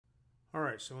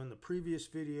Alright, so in the previous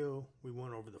video we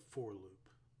went over the for loop,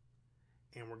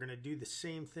 and we're going to do the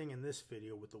same thing in this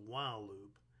video with the while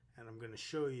loop, and I'm going to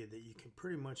show you that you can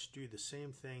pretty much do the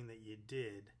same thing that you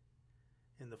did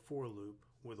in the for loop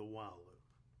with a while loop.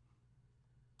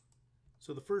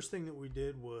 So the first thing that we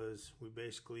did was we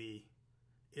basically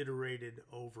iterated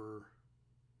over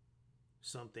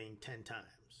something 10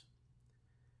 times.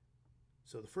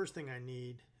 So the first thing I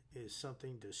need is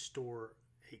something to store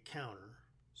a counter.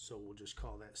 So we'll just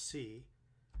call that C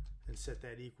and set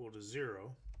that equal to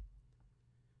 0.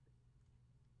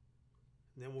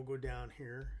 And then we'll go down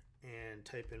here and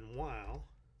type in while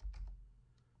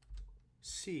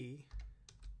C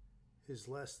is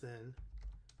less than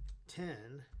 10.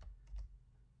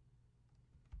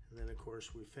 And then of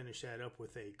course we finish that up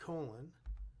with a colon.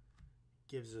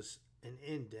 Gives us an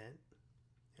indent,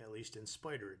 at least in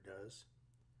Spider it does.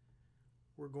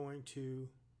 We're going to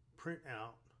print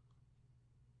out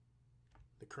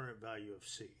the current value of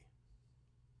C.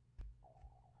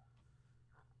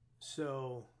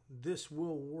 So this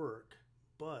will work,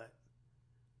 but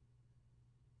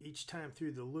each time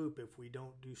through the loop, if we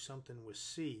don't do something with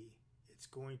C, it's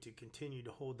going to continue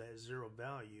to hold that 0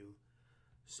 value,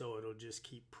 so it'll just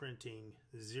keep printing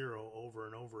 0 over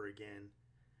and over again,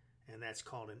 and that's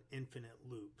called an infinite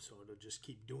loop. So it'll just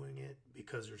keep doing it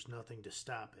because there's nothing to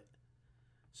stop it.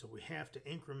 So we have to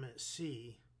increment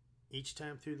C each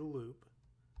time through the loop.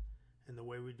 And the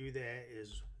way we do that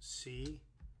is C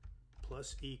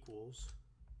plus equals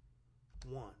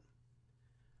 1.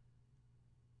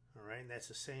 Alright, and that's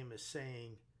the same as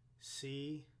saying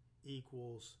C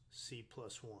equals C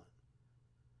plus 1.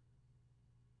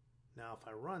 Now if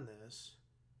I run this,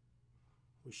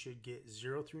 we should get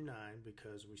 0 through 9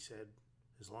 because we said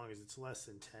as long as it's less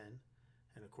than 10.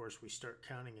 And of course we start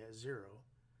counting at 0.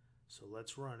 So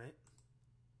let's run it.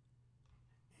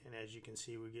 And as you can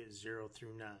see, we get 0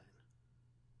 through 9.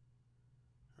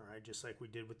 Alright, just like we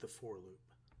did with the for loop.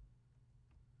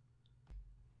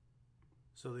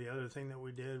 So the other thing that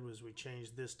we did was we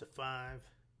changed this to 5.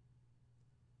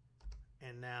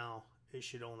 And now it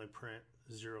should only print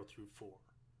 0 through 4.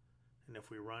 And if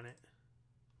we run it,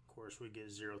 of course we get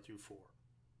 0 through 4.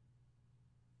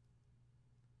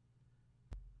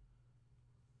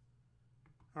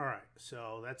 Alright,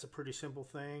 so that's a pretty simple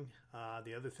thing.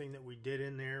 The other thing that we did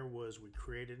in there was we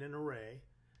created an array,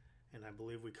 and I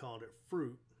believe we called it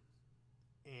fruit,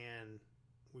 and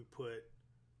we put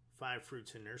 5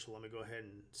 fruits in there. So let me go ahead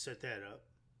and set that up.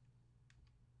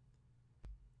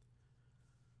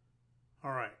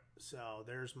 Alright, so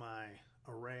there's my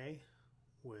array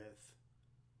with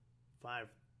 5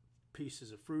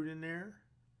 pieces of fruit in there,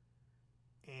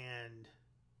 and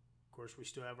of course we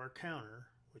still have our counter,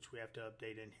 which we have to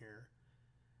update in here.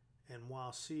 And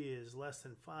while C is less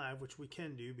than 5, which we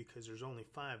can do because there's only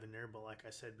 5 in there, but like I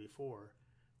said before,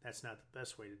 that's not the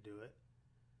best way to do it,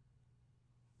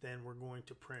 then we're going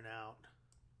to print out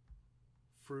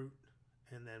fruit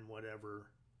and then whatever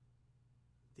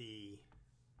the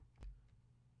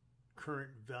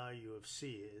current value of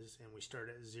C is, and we start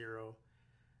at 0.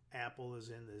 Apple is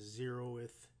in the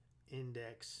 0th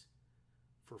index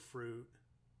for fruit.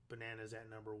 Bananas at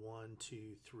number 1, 2,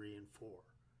 3, and 4.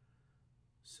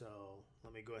 So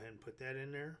let me go ahead and put that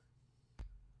in there.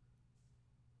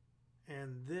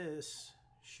 And this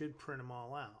should print them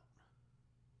all out.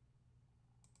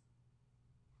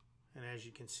 And as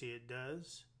you can see, it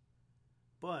does.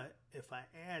 But if I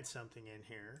add something in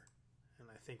here, and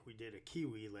I think we did a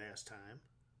kiwi last time,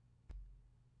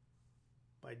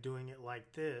 by doing it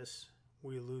like this,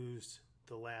 we lose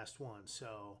the last one.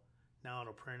 So now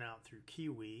it'll print out through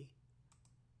kiwi.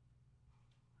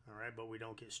 Alright, but we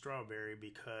don't get strawberry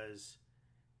because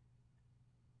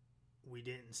we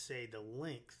didn't say the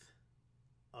length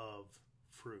of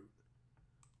fruit.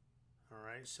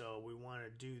 Alright, so we want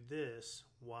to do this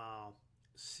while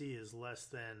C is less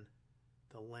than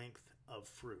the length of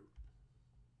fruit.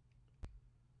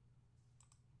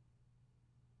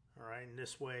 Alright, and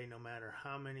this way, no matter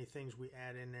how many things we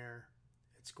add in there,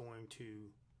 it's going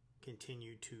to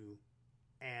continue to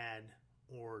add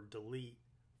or delete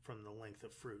from the length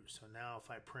of fruit. So now if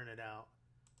I print it out,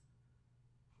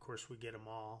 of course we get them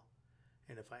all.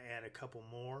 And if I add a couple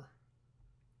more,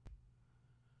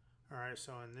 alright,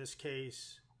 so in this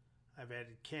case I've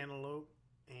added cantaloupe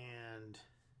and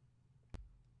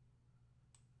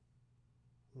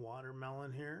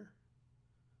watermelon here.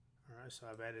 Alright, so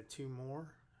I've added 2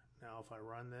 more. Now if I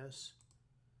run this,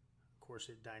 of course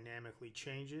it dynamically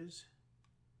changes.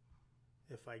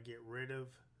 If I get rid of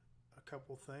a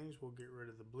couple things, we'll get rid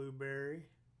of the blueberry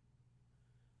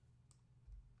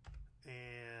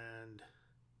and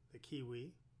the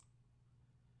kiwi.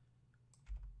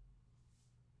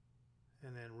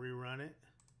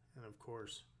 and of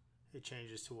course it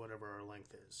changes to whatever our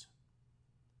length is.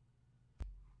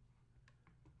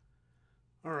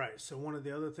 Alright, so one of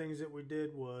the other things that we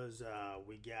did was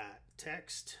we got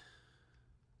text,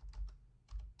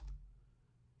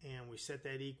 and we set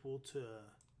that equal to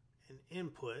an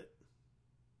input.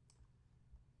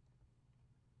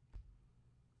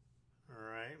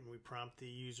 Alright, and we prompt the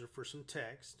user for some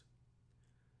text.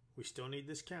 We still need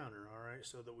this counter, alright,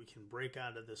 so that we can break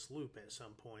out of this loop at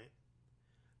some point.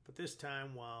 But this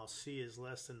time, while C is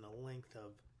less than the length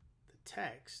of the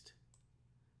text,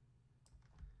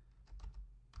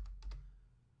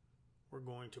 we're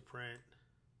going to print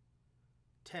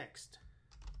text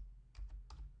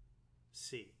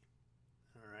C.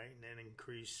 Alright, and then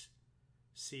increase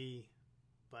C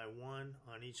by 1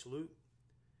 on each loop.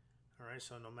 Alright,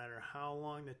 so no matter how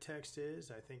long the text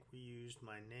is, I think we used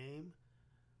my name,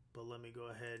 but let me go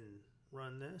ahead and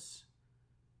run this,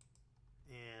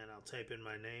 and I'll type in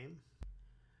my name.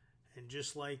 And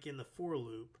just like in the for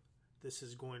loop, this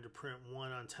is going to print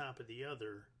one on top of the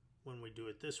other when we do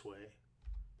it this way.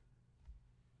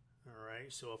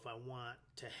 Alright, so if I want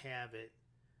to have it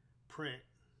print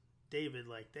David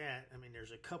like that, I mean,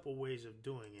 there's a couple ways of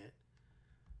doing it.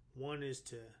 One is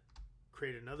to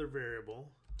create another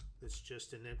variable that's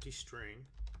just an empty string,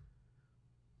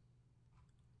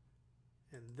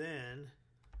 and then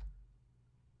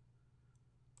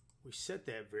we set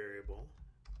that variable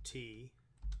t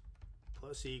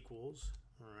plus equals,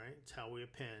 alright, it's how we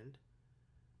append,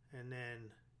 and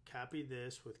then copy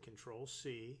this with Control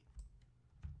C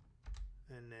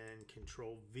and then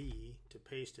Control V to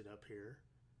paste it up here,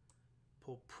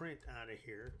 pull print out of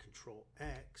here, Control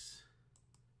X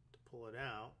to pull it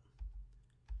out,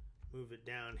 move it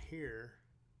down here,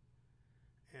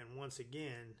 and once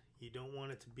again you don't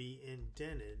want it to be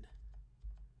indented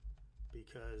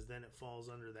because then it falls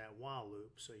under that while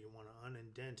loop, so you want to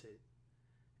unindent it,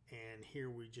 and here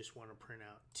we just want to print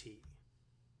out T.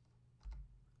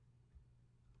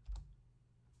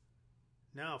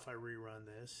 Now if I rerun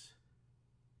this,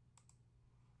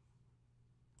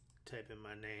 type in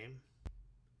my name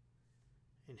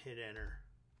and hit enter,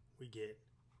 we get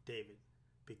David,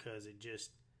 because it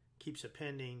just keeps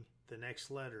appending the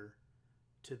next letter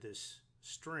to this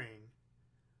string,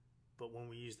 but when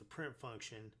we use the print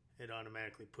function, it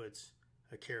automatically puts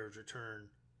a carriage return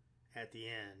at the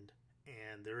end,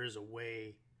 and there is a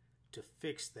way to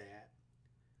fix that,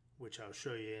 which I'll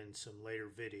show you in some later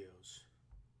videos.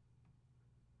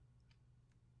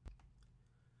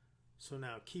 So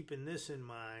now, keeping this in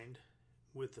mind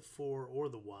with the for or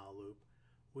the while loop,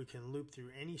 we can loop through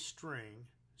any string.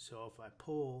 So if I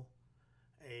pull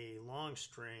a long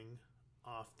string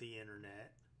off the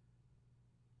internet,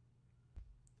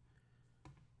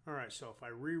 alright, so if I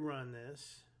rerun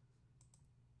this,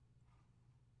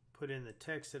 put in the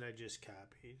text that I just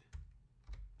copied,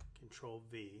 Control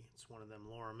V, it's one of them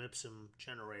lorem ipsum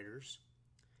generators,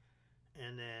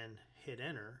 and then hit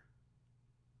enter,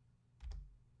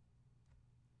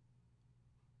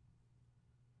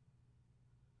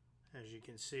 as you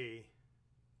can see,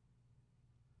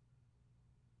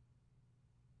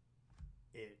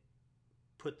 it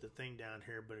put the thing down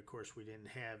here, but of course we didn't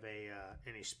have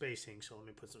any spacing, so let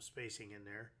me put some spacing in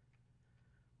there.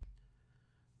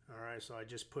 Alright, so I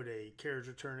just put a carriage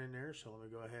return in there, so let me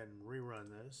go ahead and rerun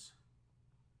this.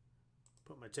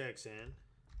 Put my text in.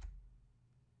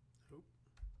 Oop.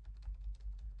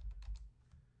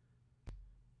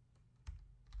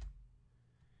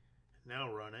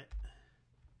 Now run it.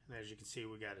 And as you can see,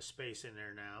 we got a space in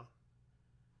there now.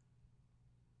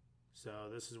 So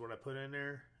this is what I put in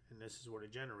there, and this is what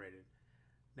it generated.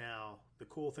 Now, the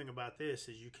cool thing about this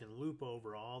is you can loop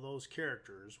over all those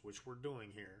characters, which we're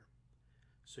doing here.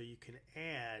 So you can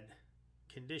add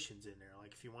conditions in there.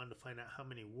 Like if you wanted to find out how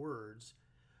many words,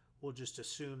 we'll just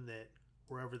assume that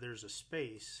wherever there's a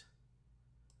space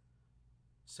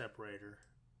separator,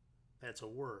 that's a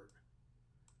word.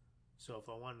 So if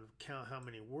I wanted to count how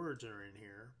many words are in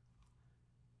here,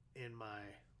 in my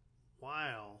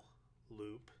while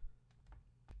loop,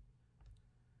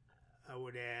 I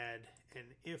would add an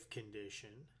if condition,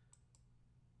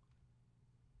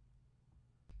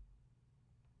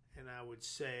 and I would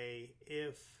say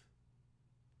if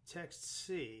text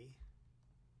C,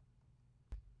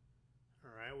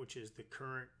 alright, which is the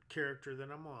current character that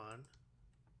I'm on,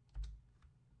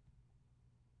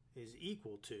 is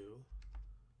equal to,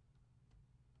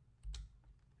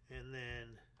 and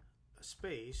then a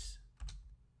space.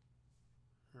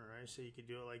 Alright, so you could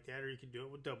do it like that, or you could do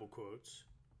it with double quotes,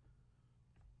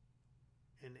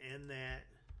 and end that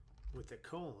with a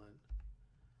colon.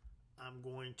 I'm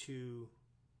going to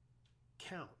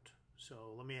count. So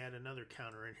let me add another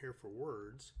counter in here for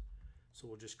words. So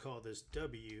we'll just call this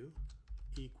W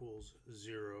equals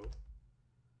 0.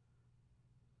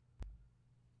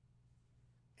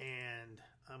 And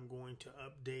I'm going to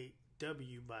update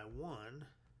W by 1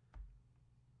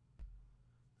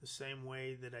 the same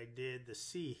way that I did the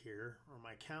C here, or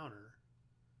my counter.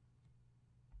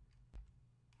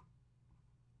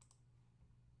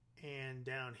 And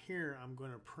down here I'm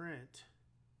going to print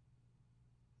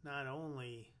not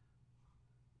only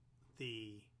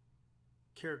the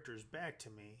characters back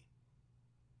to me,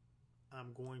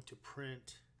 I'm going to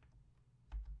print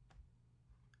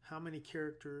how many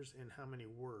characters and how many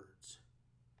words.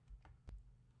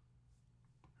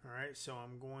 Alright, so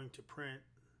I'm going to print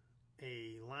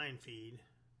a line feed.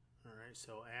 Alright,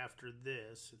 so after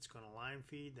this, it's going to line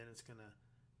feed, then it's going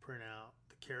to print out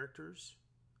the characters.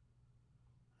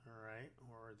 Alright,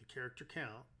 or the character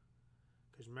count.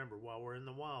 Because remember, while we're in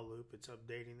the while loop, it's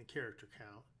updating the character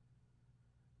count.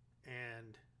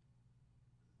 And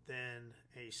then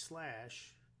a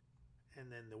slash,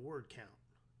 and then the word count,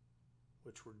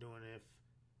 which we're doing if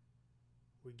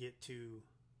we get to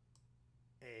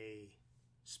a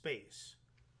space.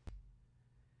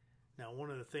 Now, one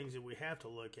of the things that we have to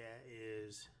look at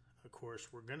is, of course,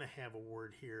 we're going to have a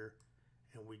word here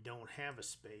and we don't have a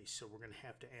space, so we're going to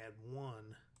have to add 1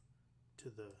 to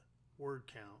the word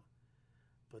count.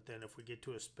 But then if we get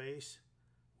to a space,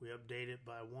 we update it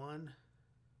by 1,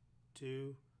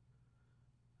 2.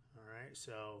 Alright,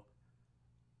 so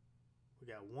we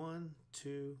got 1,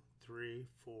 2, 3,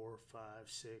 4, 5,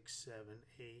 6, 7,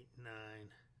 8, 9,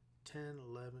 10,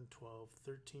 11, 12,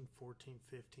 13, 14,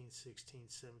 15, 16,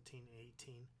 17,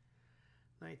 18,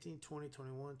 19, 20,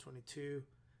 21, 22.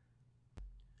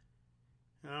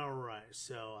 Alright,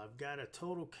 so I've got a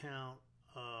total count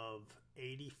of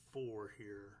 84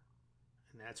 here,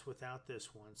 and that's without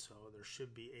this one, so there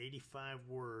should be 85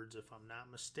 words if I'm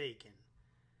not mistaken.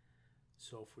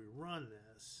 So if we run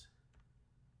this,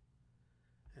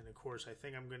 and of course I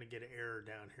think I'm going to get an error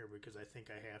down here because I think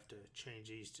I have to change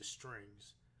these to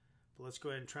strings. But let's go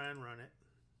ahead and try and run it.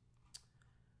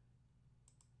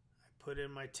 I put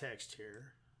in my text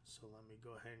here, so let me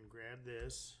go ahead and grab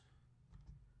this.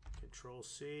 Control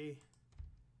C,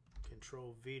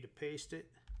 Control V to paste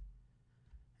it,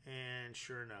 and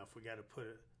sure enough, we got to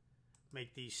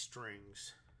make these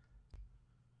strings.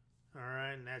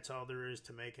 Alright, and that's all there is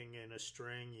to making it a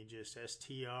string. You just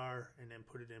str and then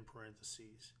put it in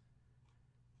parentheses.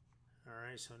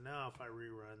 Alright, so now if I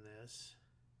rerun this,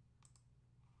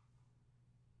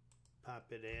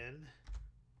 pop it in,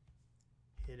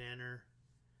 hit enter,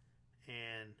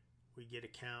 and we get a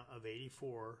count of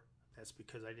 84. That's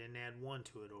because I didn't add 1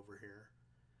 to it over here.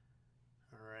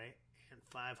 Alright, and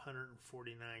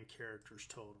 549 characters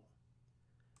total.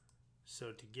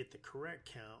 So to get the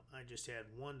correct count, I just add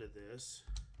 1 to this,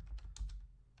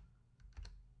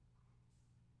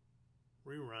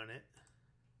 rerun it,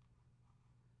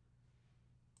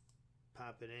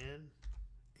 pop it in,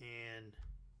 and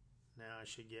now I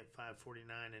should get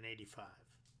 549 and 85.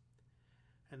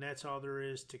 And that's all there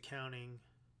is to counting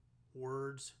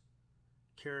words,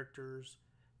 characters.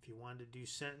 If you wanted to do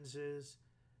sentences,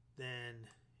 then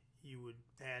you would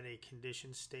add a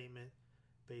condition statement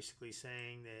basically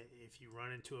saying that if you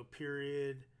run into a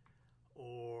period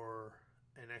or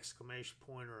an exclamation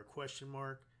point or a question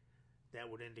mark, that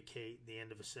would indicate the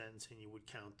end of a sentence and you would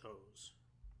count those.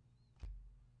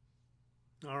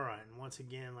 Alright, and once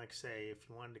again, like I say, if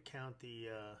you wanted to count the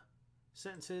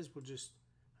sentences,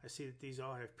 I see that these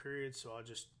all have periods, so I'll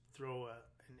just throw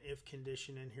an if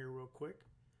condition in here real quick.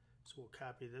 So we'll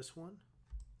copy this one,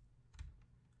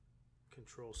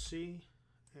 Control C,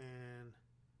 and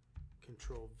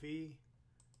Control V.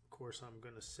 Of course, I'm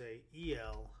going to say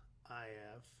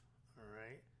ELIF,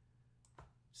 alright,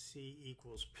 C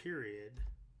equals period.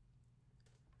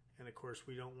 And of course,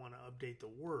 we don't want to update the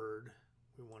word,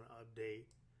 we want to update,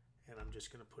 and I'm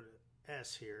just going to put an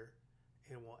S here,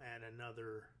 and we'll add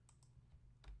another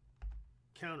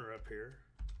counter up here,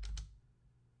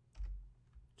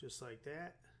 just like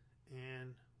that,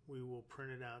 and we will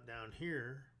print it out down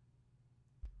here.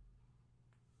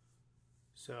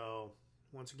 So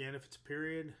once again, if it's a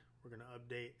period, we're going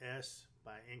to update S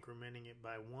by incrementing it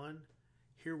by 1.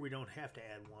 Here we don't have to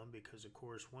add 1 because of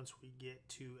course once we get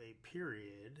to a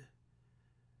period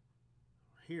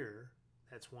here,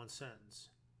 that's one sentence.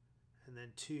 And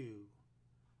then 2,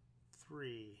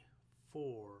 3,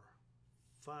 4,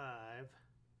 5,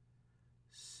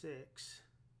 6,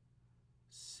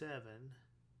 7,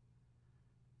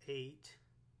 8,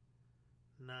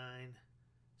 9.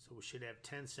 So we should have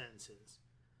 10 sentences.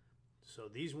 So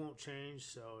these won't change,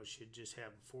 so it should just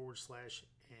have a /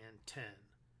 and 10.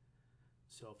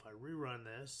 So if I rerun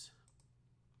this,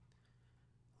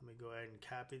 let me go ahead and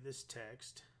copy this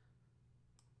text,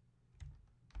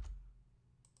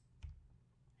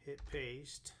 hit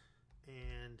paste,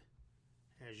 and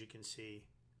as you can see,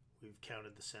 we've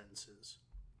counted the sentences.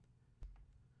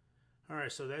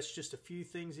 Alright, so that's just a few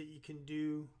things that you can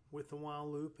do with the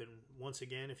while loop, and once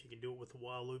again, if you can do it with the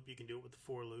while loop, you can do it with the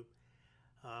for loop.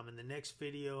 In the next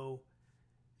video,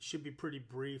 should be pretty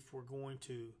brief. We're going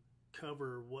to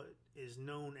cover what is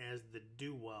known as the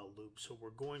do while loop. So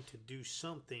we're going to do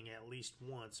something at least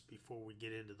once before we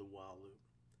get into the while loop.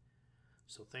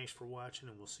 So thanks for watching,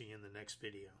 and we'll see you in the next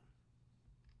video.